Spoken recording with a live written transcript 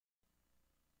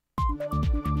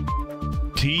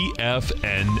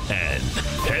TFNN.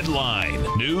 Headline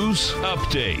News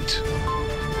Update.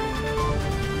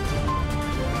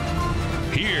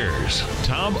 Here's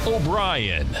Tom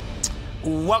O'Brien.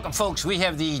 Welcome, folks. We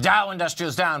have the Dow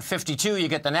Industrials down 52. You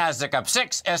get the Nasdaq up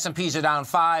 6. S&Ps are down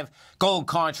 5. Gold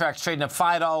contracts trading up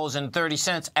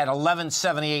 $5.30 at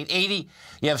 $11.7880.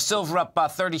 You have silver up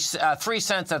 3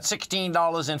 cents at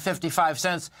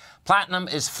 $16.55. Platinum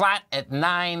is flat at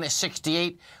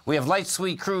 $9.68. We have light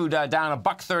sweet crude down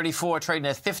 $1.34, trading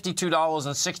at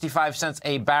 $52.65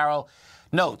 a barrel.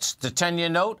 Notes, the 10-year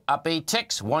note up 8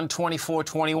 ticks,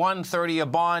 124.21. 30-year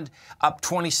bond up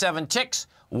 27 ticks,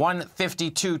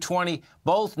 152.20.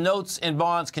 Both notes and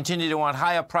bonds continue to want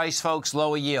higher price, folks,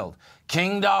 lower yield.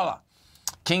 King dollar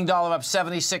up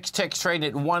 76 ticks, trading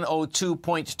at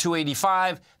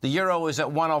 102.285. The euro is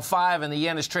at 105, and the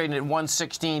yen is trading at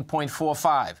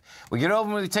 116.45. We get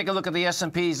over and we take a look at the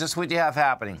S&Ps. This is what you have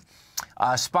happening.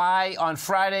 SPY on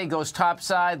Friday goes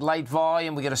topside, light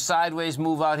volume. We get a sideways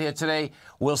move out here today.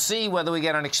 We'll see whether we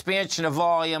get an expansion of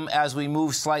volume as we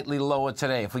move slightly lower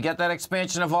today. If we get that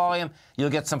expansion of volume,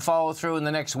 you'll get some follow through in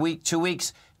the next week, 2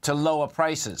 weeks to lower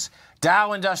prices.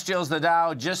 Dow Industrials, the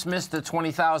Dow just missed the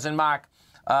 20,000 mark.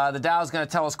 The Dow is going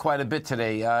to tell us quite a bit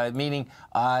today, meaning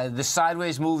the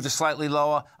sideways move to slightly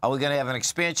lower. Are we going to have an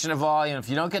expansion of volume? If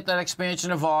you don't get that expansion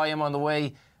of volume on the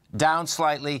way down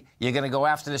slightly, you're going to go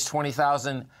after this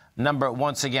 20,000 number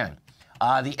once again.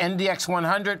 The NDX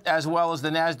 100 as well as the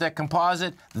NASDAQ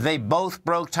Composite, they both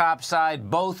broke topside,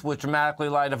 both with dramatically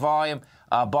lighter volume.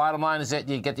 Bottom line is that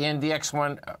you get the NDX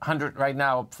 100 right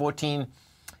now up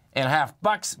 14.5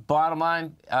 bucks. Bottom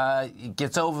line, it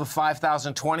gets over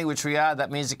 5,020, which we are.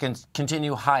 That means it can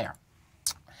continue higher.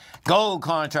 Gold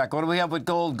contract. What do we have with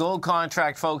gold? Gold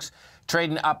contract, folks,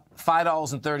 trading up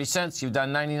 $5.30. You've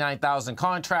done 99,000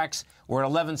 contracts. We're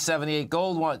at $11.78.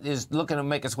 Gold is looking to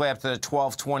make its way up to the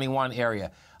 $12.21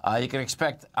 area. You can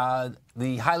expect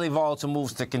the highly volatile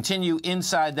moves to continue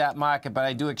inside that market, but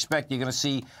I do expect you're going to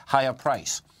see higher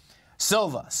price.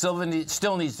 Silver still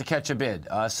needs to catch a bid.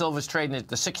 Silver's trading at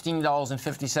the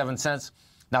 $16.57.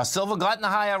 Now, silver got in the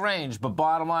higher range, but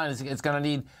bottom line is it's going to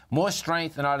need more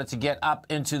strength in order to get up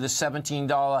into the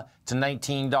 $17 to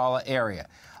 $19 area.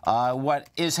 What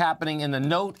is happening in the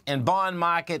note and bond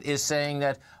market is saying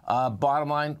that bottom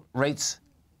line rates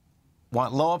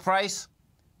want lower price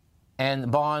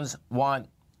and bonds want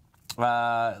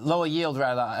lower yield,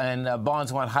 rather, and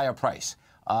bonds want higher price.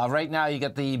 Right now, you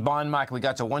get the bond market. We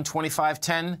got to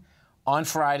 125.10 on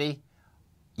Friday.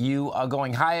 You are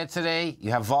going higher today.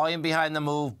 You have volume behind the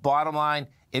move. Bottom line,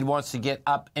 it wants to get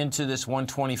up into this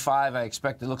 125. I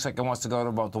expect it looks like it wants to go to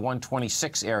about the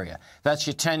 126 area. That's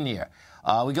your 10-year.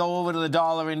 We go over to the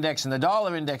dollar index, and the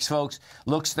dollar index, folks,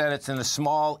 looks that it's in a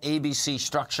small ABC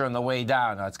structure on the way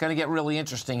down. Now, it's going to get really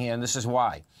interesting here, and this is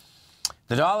why.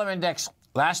 The dollar index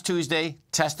last Tuesday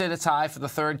tested its high for the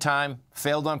third time,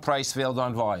 failed on price, failed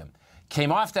on volume. Came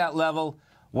off that level,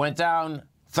 went down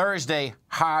Thursday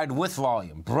hard with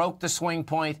volume, broke the swing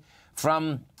point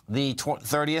from the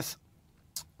 30th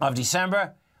of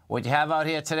December. What you have out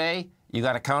here today, you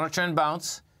got a counter trend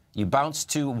bounce. You bounce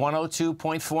to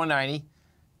 102.490.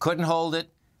 Couldn't hold it.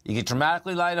 You get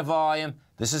dramatically lighter volume.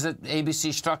 This is an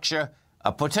ABC structure,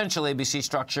 a potential ABC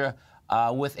structure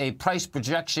with a price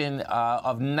projection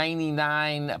of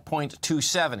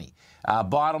 99.270.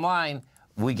 Bottom line,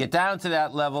 we get down to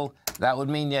that level, that would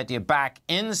mean that you're back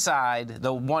inside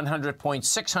the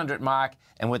 100.600 mark,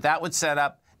 and what that would set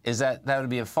up is that would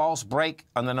be a false break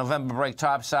on the November break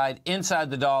top side inside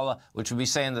the dollar, which would be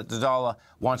saying that the dollar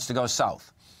wants to go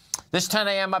south. This 10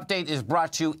 a.m. update is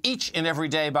brought to you each and every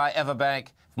day by Everbank.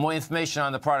 For more information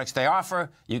on the products they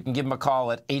offer, you can give them a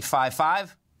call at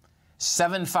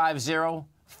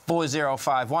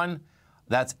 855-750-4051.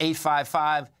 That's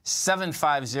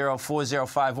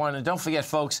 855-750-4051. And don't forget,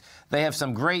 folks, they have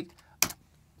some great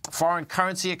foreign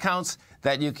currency accounts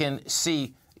that you can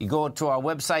see. You go to our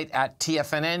website at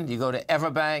TFNN. You go to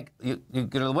Everbank. You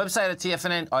go to the website at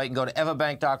TFNN, or you can go to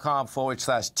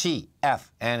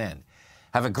everbank.com/TFNN.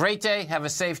 Have a great day. Have a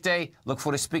safe day. Look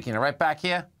forward to speaking. Right back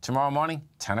here tomorrow morning,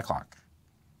 10 o'clock.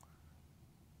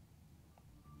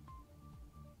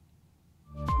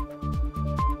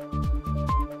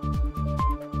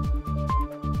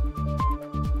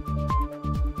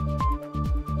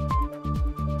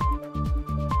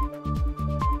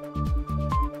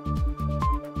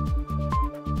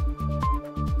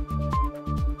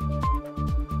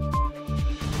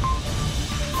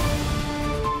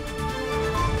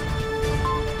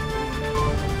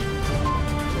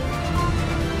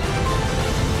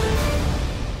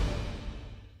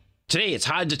 Today, it's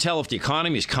hard to tell if the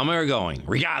economy is coming or going.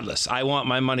 Regardless, I want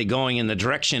my money going in the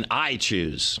direction I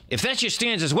choose. If that's your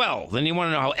stance as well, then you want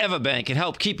to know how Everbank can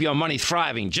help keep your money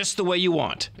thriving just the way you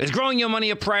want. Is growing your money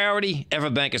a priority?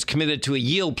 Everbank is committed to a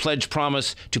yield pledge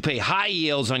promise to pay high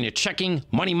yields on your checking,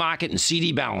 money market, and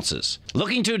CD balances.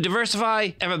 Looking to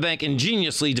diversify? Everbank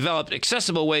ingeniously developed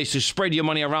accessible ways to spread your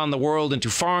money around the world into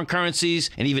foreign currencies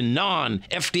and even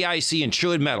non-FDIC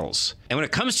insured metals. And when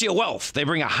it comes to your wealth, they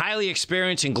bring a highly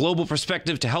experienced and global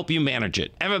perspective to help you manage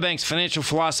it. Everbank's financial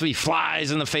philosophy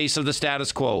flies in the face of the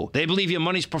status quo. They believe your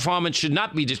money's performance should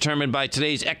not be determined by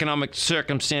today's economic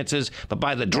circumstances, but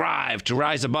by the drive to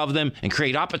rise above them and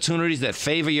create opportunities that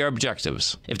favor your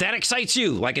objectives. If that excites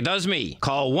you, like it does me,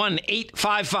 call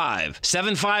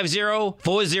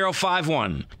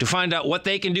 1-855-750-4051 to find out what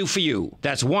they can do for you.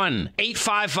 That's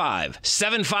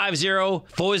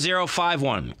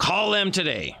 1-855-750-4051. Call them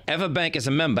today. Everbank is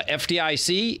a member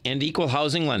FDIC and equal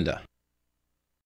housing lender.